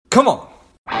Come on.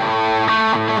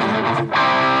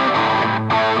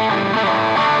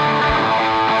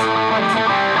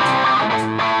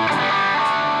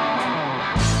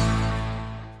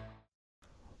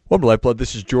 Welcome to Lifeblood.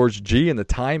 This is George G, and the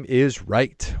time is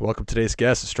right. Welcome to today's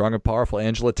guest, strong and powerful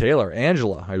Angela Taylor.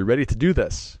 Angela, are you ready to do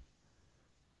this?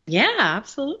 Yeah,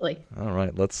 absolutely. All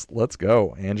right, let's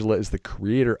go. Angela is the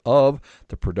creator of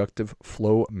the Productive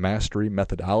Flow Mastery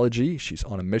methodology. She's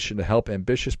on a mission to help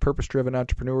ambitious, purpose-driven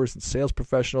entrepreneurs and sales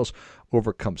professionals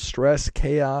overcome stress,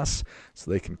 chaos,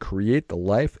 so they can create the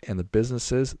life and the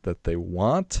businesses that they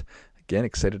want. Again,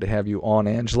 excited to have you on,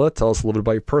 Angela. Tell us a little bit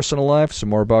about your personal life, some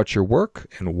more about your work,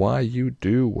 and why you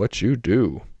do what you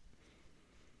do.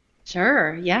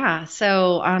 Sure. Yeah.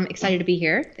 So I'm excited to be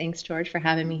here. Thanks, George, for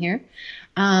having me here.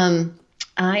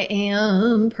 I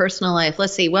am personal life.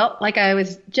 Let's see. Well, like I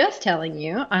was just telling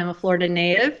you, I'm a Florida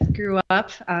native, grew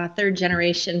up, third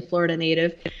generation Florida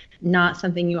native, not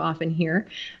something you often hear.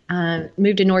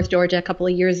 Moved to North Georgia a couple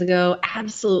of years ago.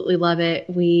 Absolutely love it.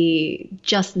 We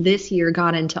just this year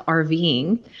got into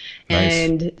RVing. Nice.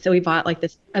 And so we bought like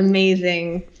this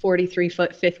amazing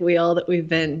 43-foot fifth wheel that we've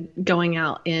been going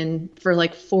out in for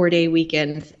like 4-day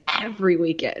weekends every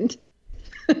weekend.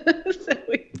 So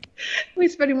we're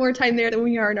spending more time there than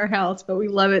we are in our house, but we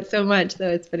love it so much, so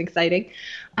it's been exciting.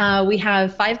 We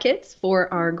have 5 kids.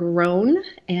 4 are grown,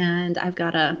 and I've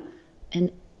got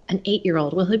an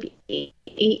 8-year-old. Well, he'll be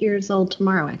 8 years old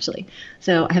tomorrow, actually.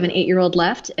 So I have an 8-year-old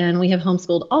left, and we have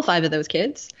homeschooled all 5 of those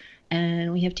kids.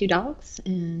 And we have 2 dogs,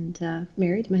 and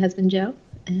married to my husband, Joe.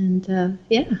 And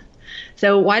yeah.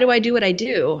 So why do I do what I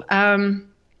do?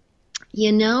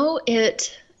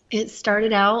 It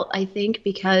started out, I think,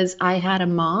 because I had a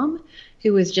mom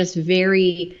who was just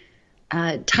very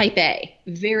type A,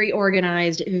 very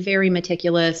organized, very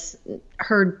meticulous.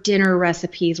 Her dinner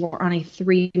recipes were on a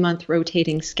 3-month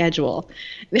rotating schedule.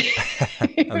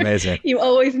 Amazing. You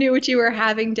always knew what you were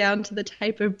having down to the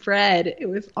type of bread. It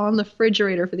was on the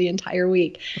refrigerator for the entire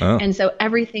week. Oh. And so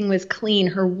everything was clean.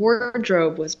 Her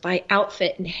wardrobe was by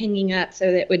outfit and hanging up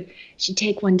so that she'd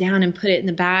take one down and put it in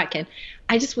the back. And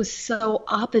I just was so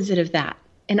opposite of that.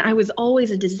 And I was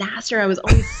always a disaster. I was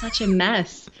always such a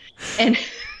mess. And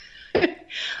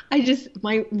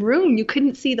my room, you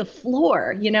couldn't see the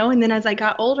floor, and then as I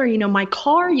got older, my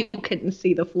car, you couldn't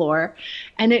see the floor.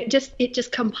 And it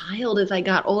just compiled as I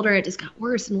got older. It just got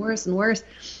worse and worse and worse.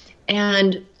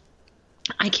 And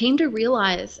I came to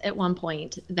realize at one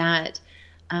point that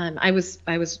I was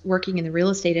working in the real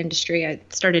estate industry. I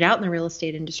started out in the real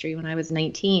estate industry when I was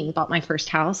 19, bought my first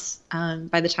house.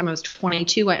 By the time I was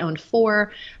 22, I owned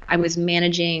 4. I was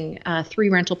managing 3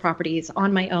 rental properties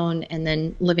on my own and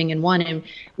then living in one. And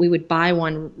we would buy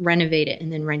one, renovate it,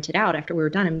 and then rent it out after we were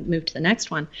done and move to the next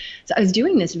one. So I was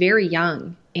doing this very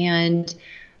young. And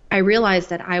I realized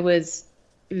that I was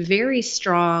very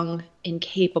strong and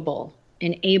capable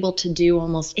and able to do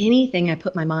almost anything I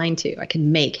put my mind to, I could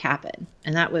make happen.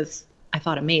 And that was, I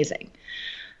thought, amazing.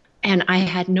 And I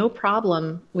had no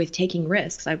problem with taking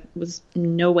risks. I was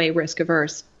no way risk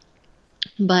averse.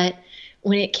 But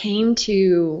when it came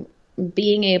to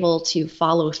being able to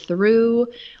follow through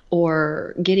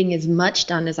or getting as much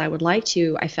done as I would like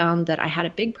to, I found that I had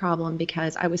a big problem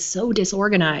because I was so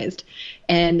disorganized.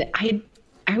 And I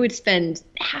would spend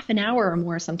half an hour or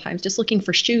more sometimes just looking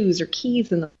for shoes or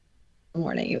keys in the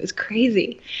morning. It was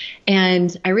crazy.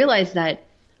 And I realized that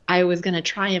I was going to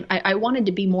try and I wanted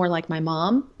to be more like my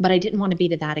mom, but I didn't want to be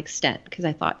to that extent because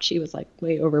I thought she was like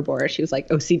way overboard. She was like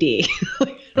OCD.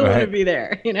 I don't want to be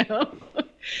there,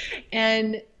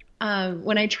 And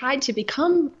when I tried to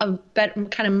become a better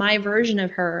kind of my version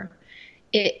of her,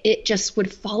 it just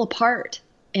would fall apart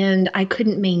and I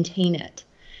couldn't maintain it.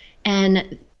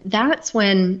 And that's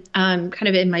when kind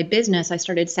of in my business, I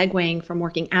started segueing from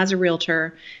working as a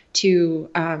realtor to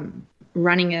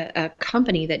running a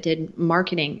company that did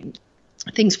marketing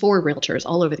things for realtors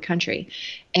all over the country.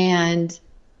 And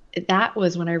that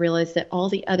was when I realized that all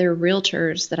the other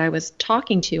realtors that I was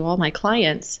talking to, all my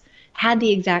clients, had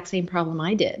the exact same problem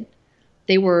I did.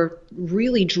 They were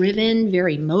really driven,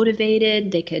 very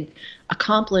motivated. They could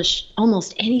accomplish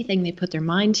almost anything they put their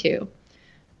mind to.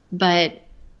 But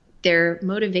their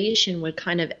motivation would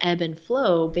kind of ebb and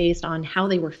flow based on how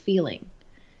they were feeling.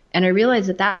 And I realized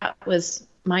that that was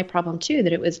my problem too,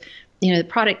 that it was, the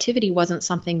productivity wasn't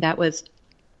something that was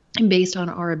based on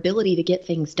our ability to get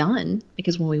things done,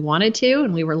 because when we wanted to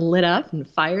and we were lit up and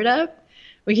fired up,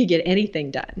 we could get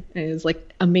anything done. And it was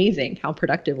like amazing how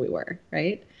productive we were,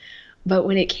 right? But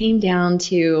when it came down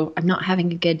to I'm not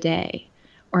having a good day,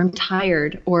 or I'm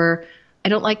tired, or I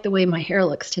don't like the way my hair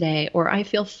looks today, or I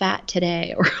feel fat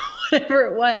today, or whatever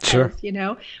it was, Sure.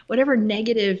 Whatever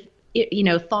negative,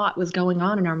 thought was going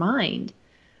on in our mind,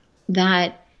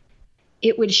 that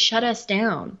it would shut us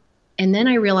down. And then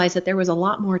I realized that there was a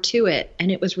lot more to it,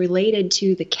 and it was related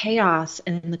to the chaos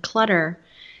and the clutter.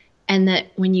 And that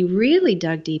when you really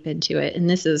dug deep into it, and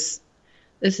this is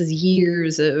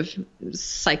years of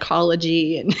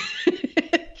psychology and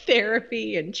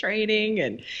therapy and training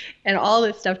and all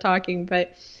this stuff talking,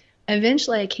 but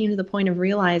eventually I came to the point of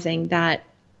realizing that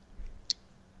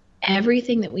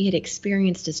everything that we had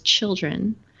experienced as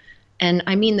children, and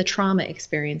I mean the trauma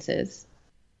experiences,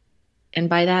 and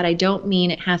by that I don't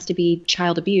mean it has to be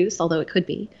child abuse, although it could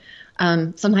be.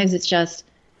 Sometimes it's just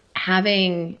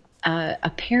having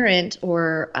a parent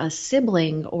or a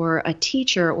sibling or a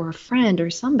teacher or a friend or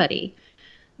somebody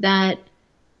that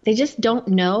they just don't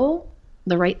know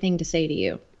the right thing to say to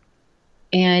you.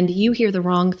 And you hear the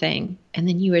wrong thing, and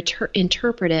then you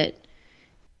interpret it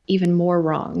even more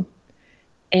wrong.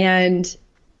 And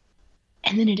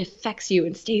then it affects you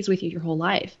and stays with you your whole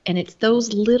life. And it's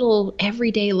those little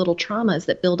everyday little traumas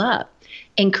that build up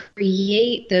and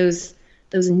create those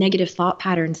negative thought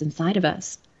patterns inside of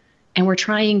us. And we're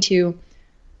trying to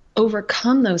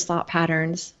overcome those thought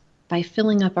patterns by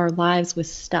filling up our lives with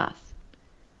stuff.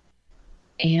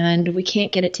 And we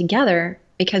can't get it together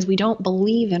because we don't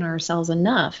believe in ourselves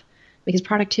enough, because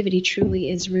productivity truly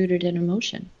is rooted in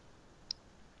emotion.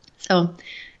 So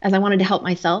as I wanted to help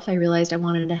myself, I realized I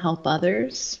wanted to help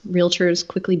others. Realtors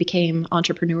quickly became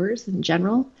entrepreneurs in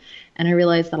general. And I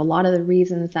realized that a lot of the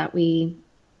reasons that we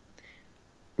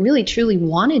really truly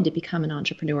wanted to become an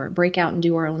entrepreneur, break out and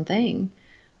do our own thing,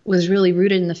 was really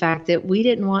rooted in the fact that we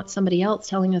didn't want somebody else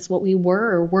telling us what we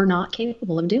were or were not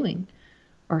capable of doing,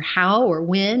 or how or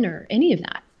when or any of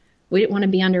that. We didn't want to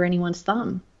be under anyone's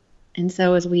thumb. And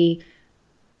so as we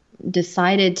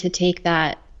decided to take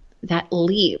that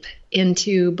leap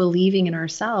into believing in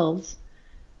ourselves,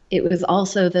 it was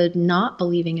also the not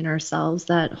believing in ourselves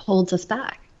that holds us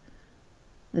back.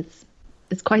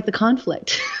 It's quite the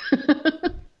conflict.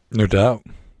 No doubt.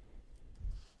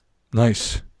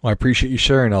 Nice. Well, I appreciate you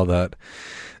sharing all that.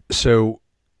 So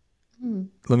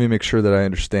let me make sure that I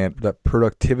understand that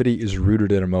productivity is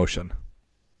rooted in emotion.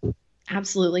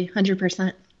 Absolutely.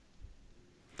 100%.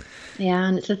 Yeah.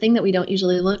 And it's a thing that we don't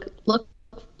usually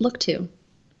look to.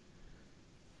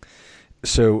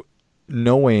 So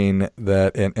knowing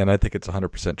that, and I think it's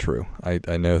 100% true.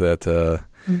 I know that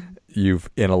you've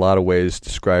in a lot of ways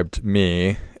described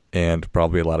me, and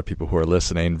probably a lot of people who are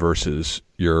listening, versus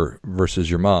your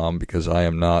mom, because I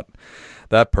am not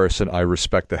that person. I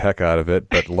respect the heck out of it,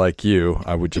 but like you,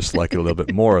 I would just like a little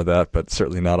bit more of that, but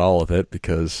certainly not all of it,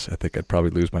 because I think I'd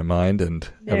probably lose my mind and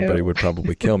everybody would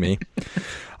probably kill me.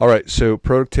 All right, so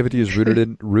productivity is rooted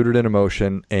in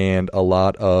emotion, and a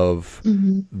lot of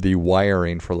the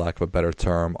wiring, for lack of a better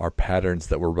term, are patterns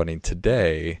that we're running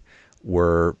today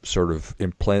were sort of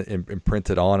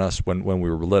imprinted on us when we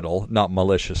were little, not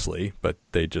maliciously, but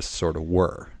they just sort of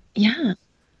were. Yeah,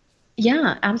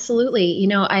 absolutely.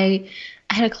 I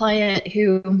had a client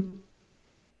who,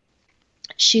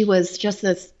 she was just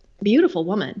this beautiful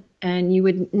woman, and you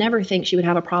would never think she would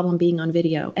have a problem being on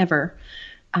video ever.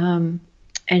 And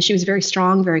she was very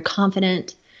strong, very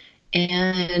confident,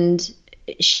 and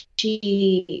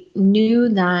she knew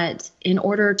that in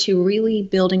order to really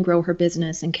build and grow her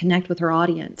business and connect with her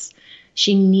audience,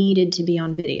 she needed to be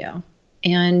on video.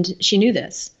 And she knew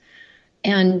this.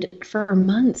 And for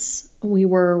months, we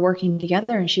were working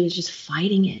together, and she was just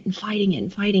fighting it and fighting it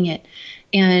and fighting it.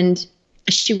 And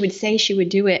she would say she would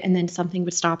do it, and then something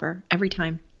would stop her every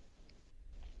time.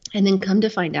 And then come to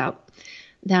find out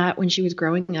that when she was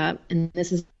growing up, and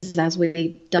this is as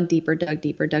we dug deeper,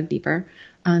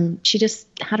 she just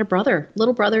had a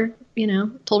little brother,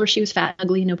 told her she was fat,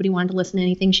 ugly, nobody wanted to listen to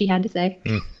anything she had to say.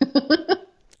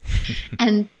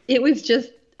 And it was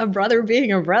just a brother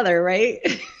being a brother, right?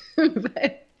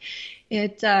 But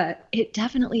it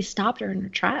definitely stopped her in her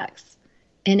tracks.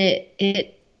 And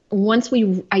it once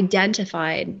we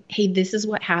identified, hey, this is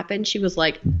what happened, she was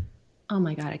like, oh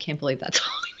my God, I can't believe that's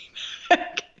holding me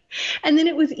back. And then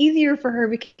it was easier for her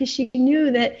because she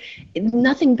knew that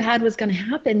nothing bad was going to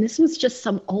happen. This was just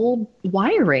some old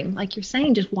wiring, like you're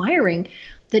saying, just wiring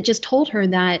that just told her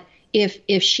that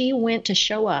if she went to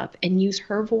show up and use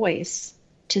her voice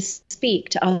to speak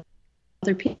to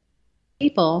other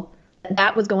people,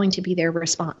 that was going to be their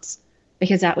response,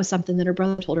 because that was something that her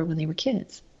brother told her when they were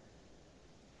kids.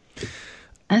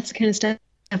 That's the kind of stuff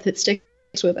that sticks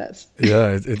with us.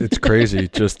 Yeah, it's crazy.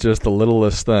 just the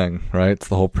littlest thing, right? It's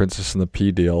the whole Princess and the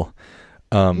Pea deal.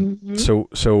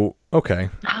 So Okay.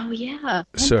 Oh yeah, I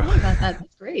hadn't So thought about that.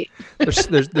 That's great.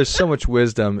 there's so much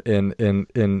wisdom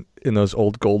in those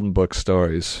old golden book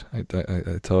stories. I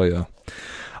tell you.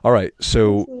 All right.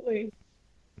 So Absolutely.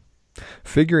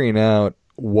 figuring out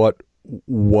what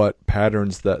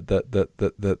patterns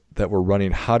that we're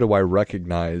running, how do I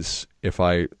recognize if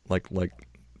I like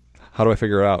how do I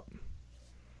figure it out?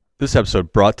 This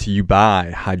episode brought to you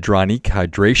by Hydronic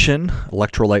Hydration,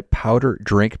 electrolyte powder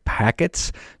drink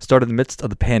packets. Started in the midst of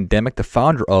the pandemic, the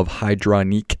founder of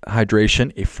Hydronic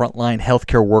Hydration, a frontline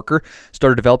healthcare worker,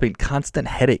 started developing constant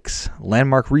headaches.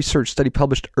 Landmark research study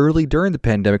published early during the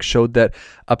pandemic showed that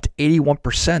up to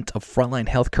 81% of frontline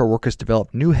healthcare workers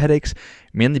developed new headaches,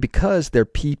 mainly because their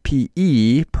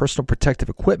PPE, personal protective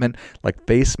equipment, like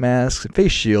face masks and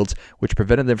face shields, which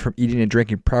prevented them from eating and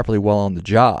drinking properly while on the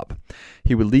job.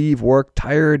 He would leave work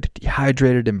tired,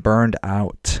 dehydrated, and burned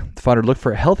out. The founder looked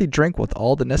for a healthy drink with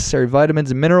all the necessary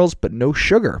vitamins and minerals, but no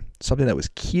sugar, something that was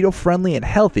keto-friendly and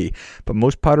healthy, but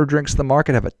most powder drinks in the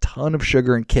market have a ton of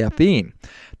sugar and caffeine.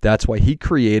 That's why he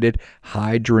created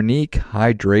Hydronic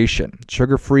Hydration,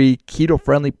 sugar-free,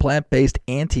 keto-friendly, plant-based,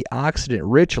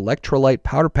 antioxidant-rich electrolyte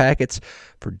powder packets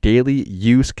for daily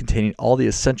use containing all the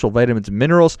essential vitamins and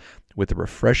minerals with a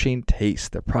refreshing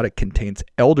taste. The product contains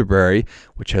elderberry,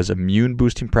 which has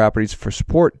immune-boosting properties for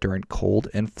support during cold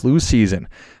and flu season.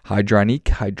 Hydronic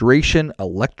Hydration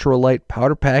electrolyte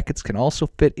powder packets can also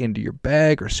fit into your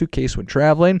bag or suitcase when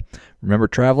traveling. Remember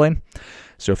traveling?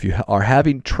 So if you are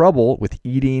having trouble with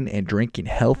eating and drinking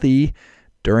healthy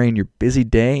during your busy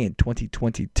day in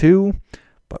 2022,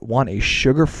 but want a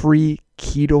sugar-free,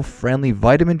 keto-friendly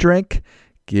vitamin drink,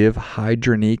 give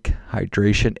Hydronic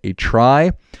Hydration a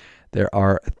try. There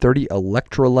are 30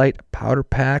 electrolyte powder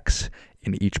packs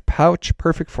in each pouch,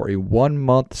 perfect for a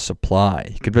 1-month supply.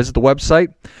 You can visit the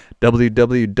website,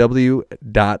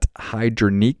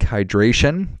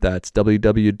 www.hydronichydration. That's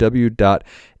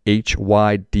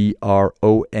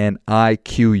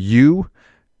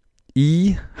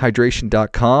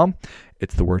www.hydroniquehydration.com.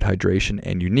 It's the word hydration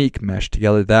and unique mashed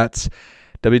together. That's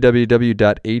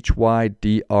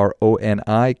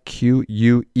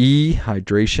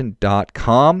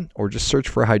www.hydroniquehydration.com, or just search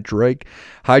for Hydronic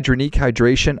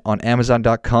Hydration on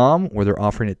Amazon.com, where they're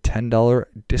offering a $10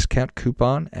 discount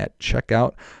coupon at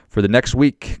checkout for the next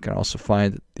week. You can also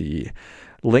find the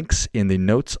links in the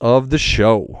notes of the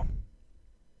show.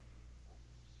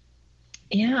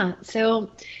 Yeah. So,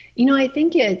 I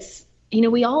think it's,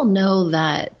 we all know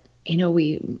that,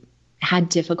 we had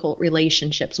difficult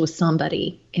relationships with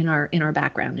somebody in our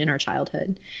background, in our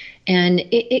childhood. And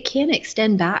it can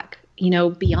extend back,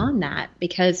 beyond that,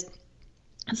 because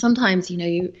sometimes,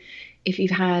 if you've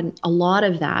had a lot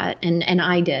of that, and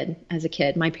I did as a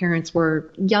kid, my parents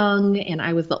were young and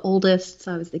I was the oldest,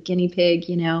 so I was the guinea pig,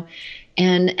 and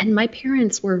my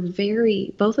parents were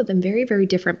both of them very, very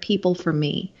different people from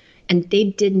me. And they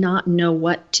did not know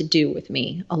what to do with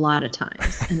me a lot of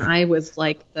times. And I was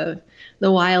like the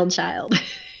wild child.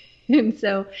 And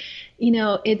so,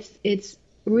 it's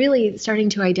really starting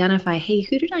to identify, hey,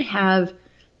 who did I have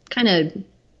kind of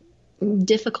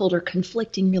difficult or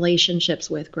conflicting relationships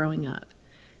with growing up?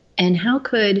 And how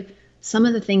could some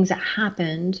of the things that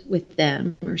happened with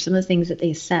them, or some of the things that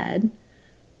they said,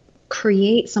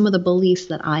 create some of the beliefs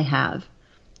that I have?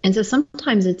 And so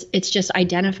sometimes it's just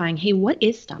identifying, hey, what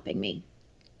is stopping me?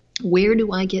 Where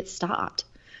do I get stopped?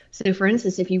 So for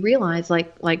instance, if you realize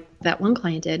like that one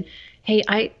client did, hey,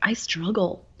 I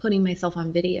struggle putting myself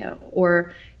on video,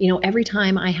 or, every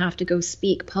time I have to go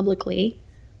speak publicly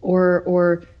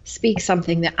or speak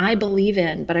something that I believe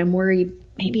in, but I'm worried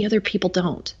maybe other people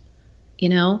don't,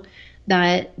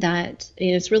 that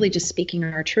it's really just speaking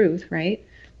our truth, right?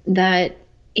 That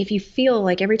if you feel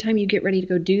like every time you get ready to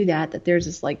go do that there's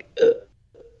this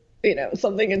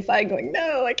something inside going,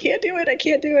 no, I can't do it,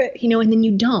 and then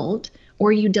you don't,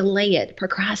 or you delay it,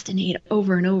 procrastinate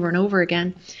over and over and over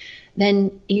again,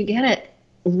 then you gotta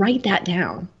write that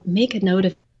down, make a note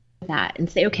of that,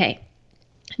 and say, okay,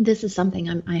 this is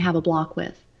something I have a block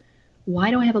with.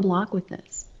 Why do I have a block with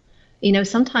this?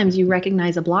 Sometimes you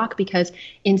recognize a block because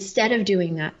instead of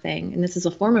doing that thing, and this is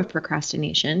a form of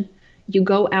procrastination, you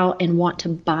go out and want to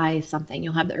buy something.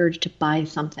 You'll have the urge to buy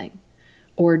something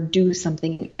or do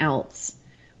something else,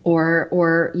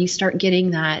 or you start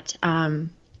getting that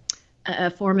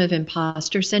a form of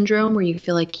imposter syndrome where you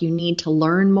feel like you need to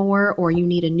learn more, or you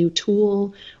need a new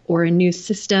tool or a new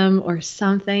system or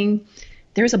something.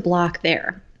 There's a block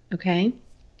there, okay?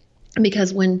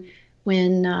 Because when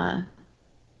we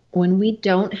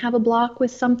don't have a block with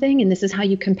something, and this is how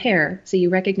you compare, so you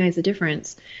recognize the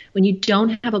difference. When you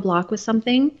don't have a block with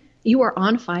something, you are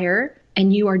on fire,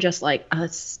 and you are just like a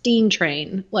steam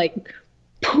train, like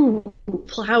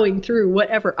plowing through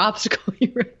whatever obstacle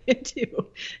you run into.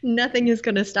 Nothing is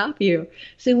going to stop you.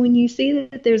 So when you see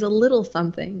that there's a little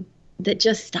something that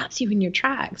just stops you in your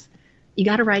tracks, you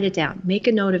got to write it down, make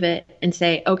a note of it, and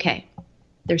say, okay,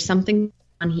 there's something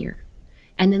on here.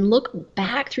 And then look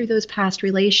back through those past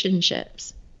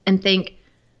relationships and think,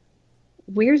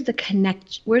 where's the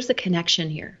connection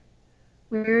here?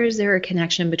 Where is there a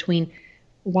connection between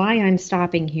why I'm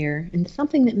stopping here and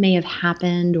something that may have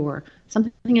happened or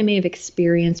something I may have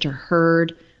experienced or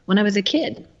heard when I was a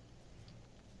kid?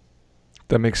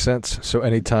 That makes sense. So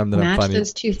anytime that Match I'm finding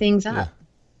those two things up.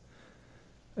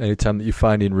 Anytime that you're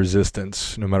finding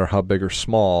resistance, no matter how big or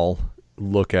small,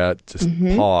 look at, just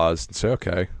pause and say,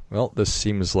 okay, well, this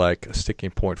seems like a sticking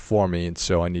point for me, and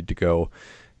so I need to go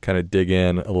kind of dig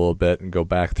in a little bit and go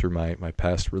back through my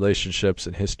past relationships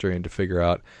and history and to figure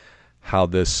out how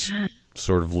this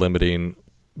sort of limiting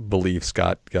beliefs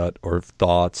got or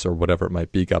thoughts or whatever it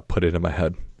might be got put into my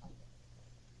head.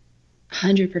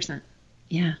 100%.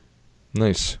 Yeah.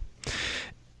 Nice.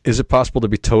 Is it possible to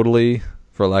be totally,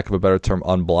 for lack of a better term,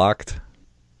 unblocked?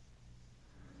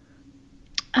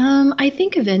 I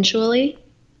think eventually,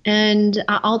 and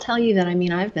I'll tell you that, I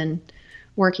mean, I've been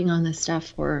working on this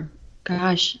stuff for,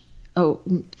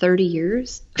 30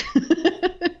 years.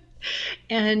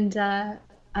 And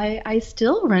I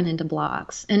still run into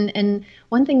blocks. And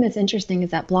one thing that's interesting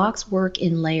is that blocks work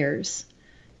in layers.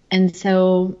 And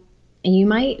so you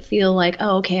might feel like,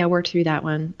 oh, okay, I worked through that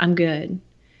one, I'm good.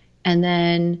 And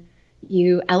then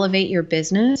you elevate your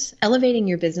business. Elevating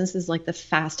your business is like the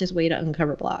fastest way to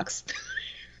uncover blocks.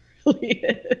 Really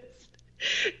is.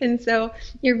 And so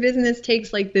your business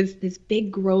takes like this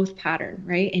big growth pattern,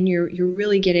 right? And you're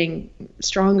really getting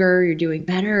stronger, you're doing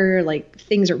better, like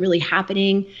things are really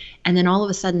happening. And then all of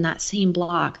a sudden that same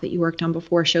block that you worked on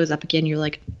before shows up again. You're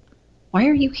like, why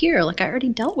are you here? Like, I already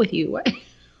dealt with you.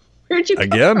 Where'd you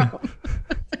come from?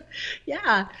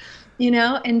 Yeah.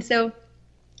 And so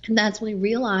that's when we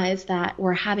realize that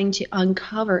we're having to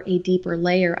uncover a deeper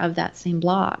layer of that same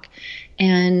block.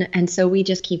 And so we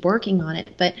just keep working on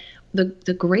it. But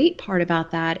the great part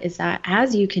about that is that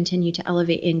as you continue to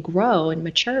elevate and grow and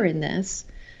mature in this,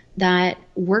 that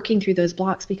working through those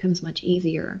blocks becomes much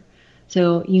easier.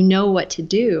 So you know what to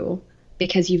do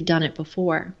because you've done it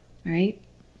before, right?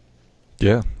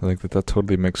 Yeah, I think that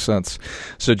totally makes sense.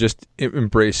 So just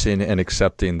embracing and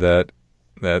accepting that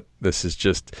this is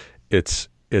just, it's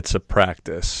a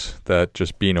practice, that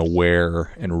just being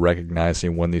aware and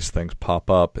recognizing when these things pop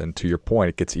up, and to your point,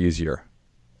 it gets easier.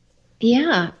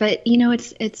 Yeah, but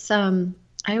it's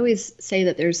I always say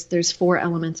that there's 4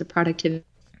 elements of productivity,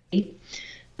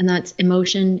 and that's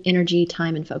emotion, energy,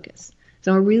 time, and focus.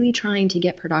 So we're really trying to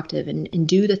get productive and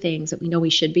do the things that we know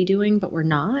we should be doing, but we're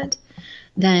not.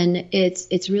 Then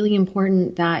it's really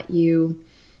important that you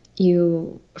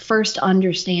first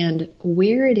understand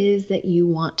where it is that you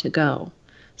want to go.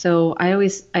 So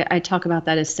I talk about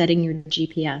that as setting your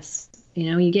GPS.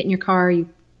 You get in your car, you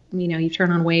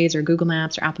turn on Waze or Google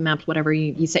Maps or Apple Maps, whatever,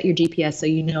 you set your GPS so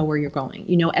you know where you're going.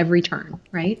 You know every turn,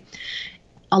 right?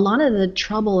 A lot of the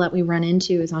trouble that we run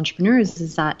into as entrepreneurs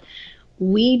is that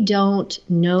we don't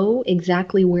know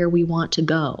exactly where we want to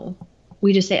go.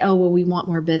 We just say, oh, well, we want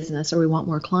more business or we want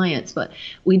more clients, but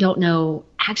we don't know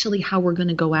actually how we're going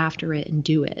to go after it and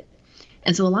do it.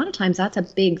 And so a lot of times that's a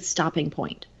big stopping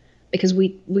point, because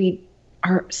we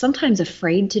are sometimes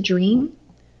afraid to dream.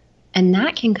 And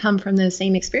that can come from those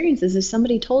same experiences. If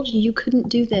somebody told you couldn't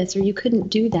do this or you couldn't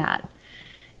do that.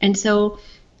 And so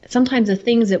sometimes the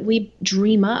things that we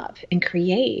dream up and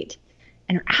create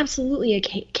and are absolutely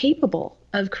capable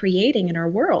of creating in our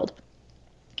world,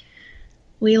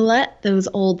 we let those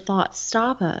old thoughts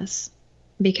stop us,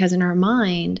 because in our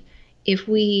mind, if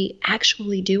we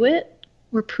actually do it,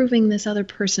 we're proving this other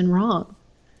person wrong.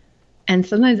 And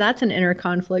sometimes that's an inner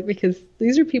conflict, because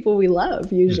these are people we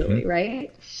love usually,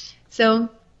 right? So,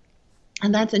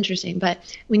 and that's interesting. But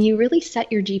when you really set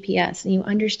your GPS and you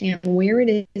understand where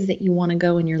it is that you want to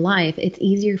go in your life, it's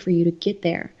easier for you to get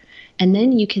there. And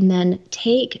then you can then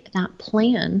take that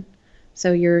plan,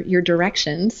 so your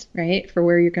directions, right, for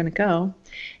where you're going to go,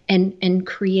 and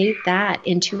create that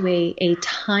into a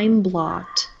time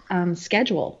blocked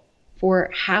schedule for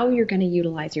how you're going to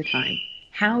utilize your time,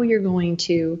 how you're going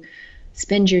to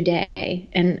spend your day.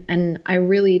 And I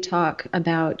really talk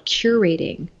about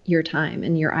curating your time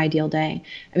and your ideal day.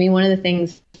 I mean, one of the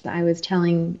things that I was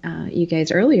telling you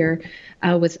guys earlier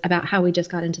was about how we just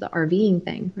got into the RVing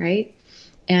thing, right?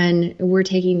 And we're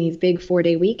taking these big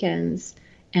 4-day weekends,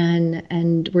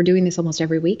 and we're doing this almost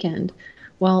every weekend.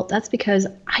 Well, that's because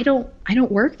I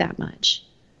don't work that much.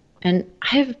 And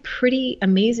I have a pretty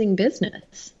amazing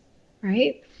business,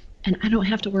 right? And I don't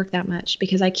have to work that much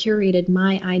because I curated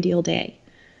my ideal day,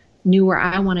 knew where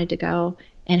I wanted to go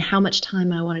and how much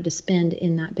time I wanted to spend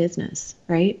in that business,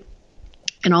 right?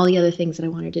 And all the other things that I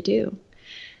wanted to do.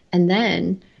 And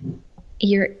then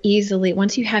you're easily,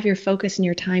 once you have your focus and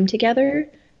your time together,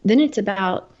 then it's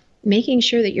about making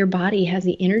sure that your body has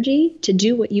the energy to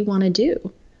do what you want to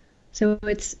do. So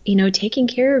it's, taking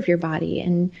care of your body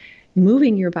and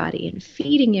moving your body and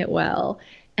feeding it well.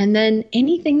 And then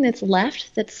anything that's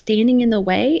left that's standing in the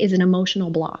way is an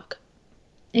emotional block.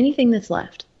 Anything that's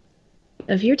left.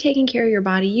 If you're taking care of your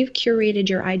body, you've curated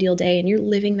your ideal day and you're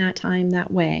living that time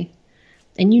that way,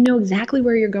 and you know exactly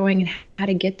where you're going and how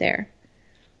to get there,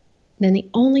 then the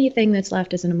only thing that's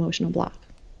left is an emotional block.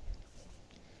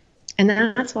 And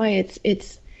that's why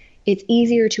it's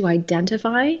easier to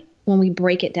identify when we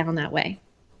break it down that way.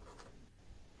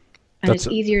 And it's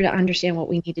easier to understand what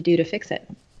we need to do to fix it.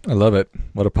 I love it.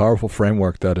 What a powerful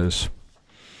framework that is.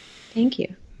 Thank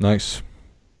you. Nice.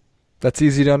 That's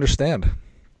easy to understand.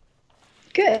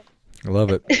 Good. I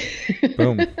love it.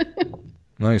 Boom.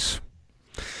 Nice.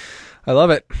 I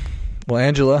love it. Well,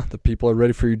 Angela, the people are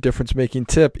ready for your difference-making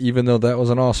tip, even though that was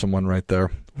an awesome one right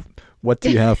there. What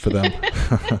do you have for them?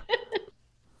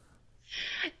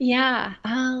 Yeah.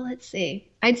 Let's see.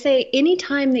 I'd say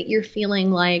anytime that you're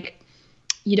feeling like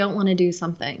you don't want to do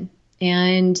something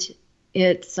and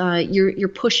it's you're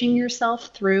pushing yourself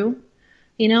through,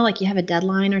 like you have a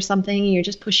deadline or something, and you're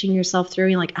just pushing yourself through.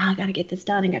 You're like, I got to get this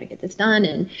done. I got to get this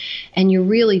done. And you're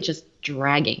really just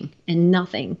dragging, and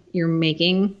nothing you're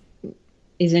making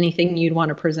is anything you'd want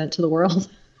to present to the world.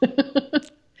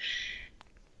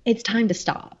 It's time to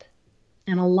stop.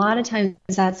 And a lot of times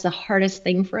that's the hardest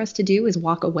thing for us to do, is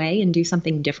walk away and do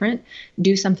something different,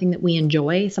 do something that we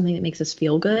enjoy, something that makes us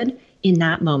feel good in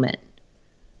that moment.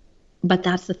 But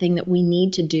that's the thing that we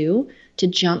need to do to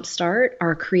jumpstart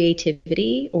our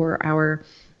creativity or our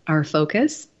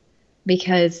focus,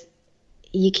 because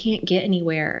you can't get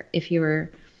anywhere if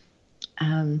you're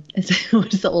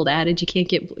what's the old adage? You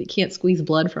can't squeeze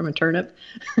blood from a turnip.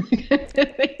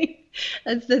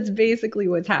 That's basically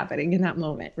what's happening in that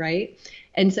moment, right?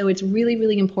 And so it's really,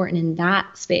 really important in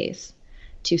that space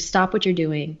to stop what you're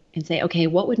doing and say, okay,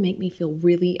 what would make me feel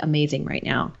really amazing right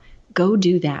now? Go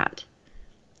do that.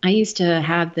 I used to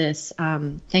have this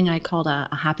thing I called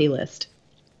a happy list.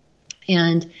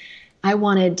 And I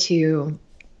wanted to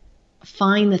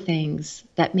find the things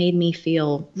that made me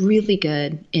feel really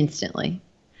good instantly.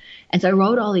 And so I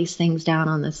wrote all these things down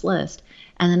on this list.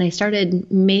 And then I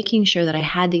started making sure that I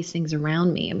had these things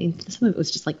around me. I mean, some of it was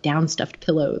just like down stuffed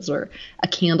pillows or a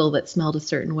candle that smelled a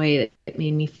certain way that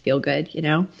made me feel good,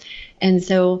 And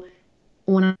so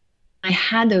when I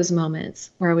had those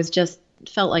moments where I was just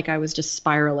felt like I was just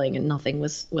spiraling and nothing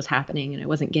was happening and I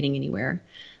wasn't getting anywhere,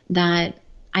 that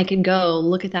I could go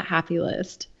look at that happy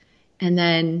list and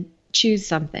then choose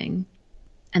something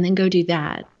and then go do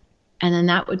that. And then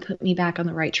that would put me back on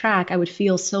the right track. I would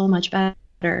feel so much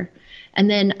better. And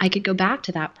then I could go back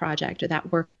to that project or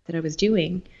that work that I was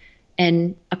doing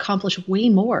and accomplish way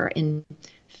more in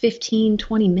 15,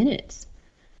 20 minutes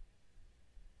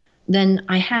than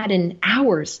I had in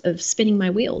hours of spinning my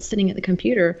wheels, sitting at the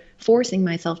computer, forcing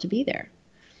myself to be there.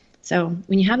 So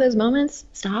when you have those moments,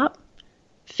 stop,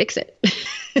 fix it,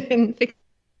 and fix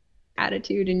your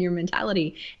attitude and your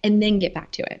mentality, and then get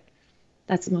back to it.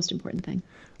 That's the most important thing.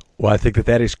 Well, I think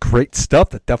that is great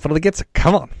stuff. That definitely gets it.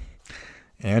 Come on,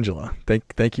 Angela.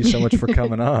 Thank you so much for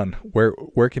coming on.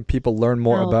 Where can people learn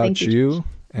more about you,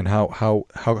 and how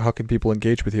can people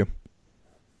engage with you?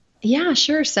 Yeah,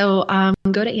 sure. So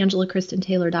go to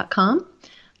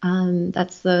AngelaKristenTaylor.com.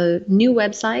 That's the new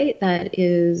website that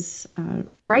is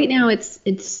right now.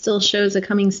 It still shows a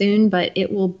coming soon, but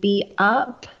it will be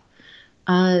up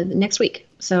next week.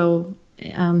 So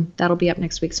that'll be up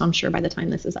next week. So I'm sure by the time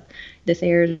this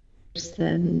airs,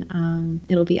 then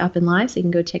it'll be up and live. So you can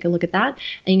go take a look at that.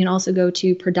 And you can also go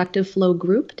to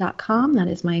ProductiveFlowGroup.com. That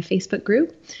is my Facebook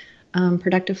group,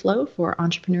 Productive Flow for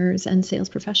entrepreneurs and sales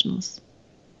professionals.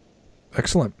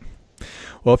 Excellent.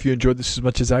 Well, if you enjoyed this as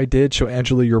much as I did, show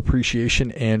Angela your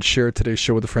appreciation and share today's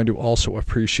show with a friend who also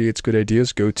appreciates good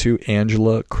ideas. Go to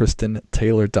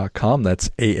AngelaKristenTaylor.com. That's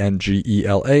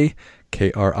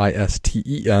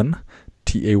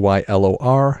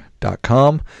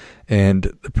AngelaKristenTaylor.com. And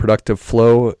the Productive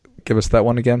Flow, give us that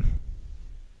one again.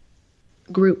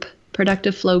 Group.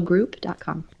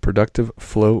 ProductiveFlowGroup.com.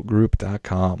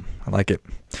 ProductiveFlowGroup.com. I like it.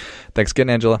 Thanks again,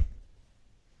 Angela.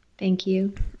 Thank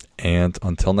you. And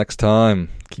until next time,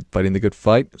 keep fighting the good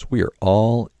fight, as we are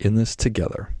all in this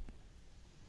together.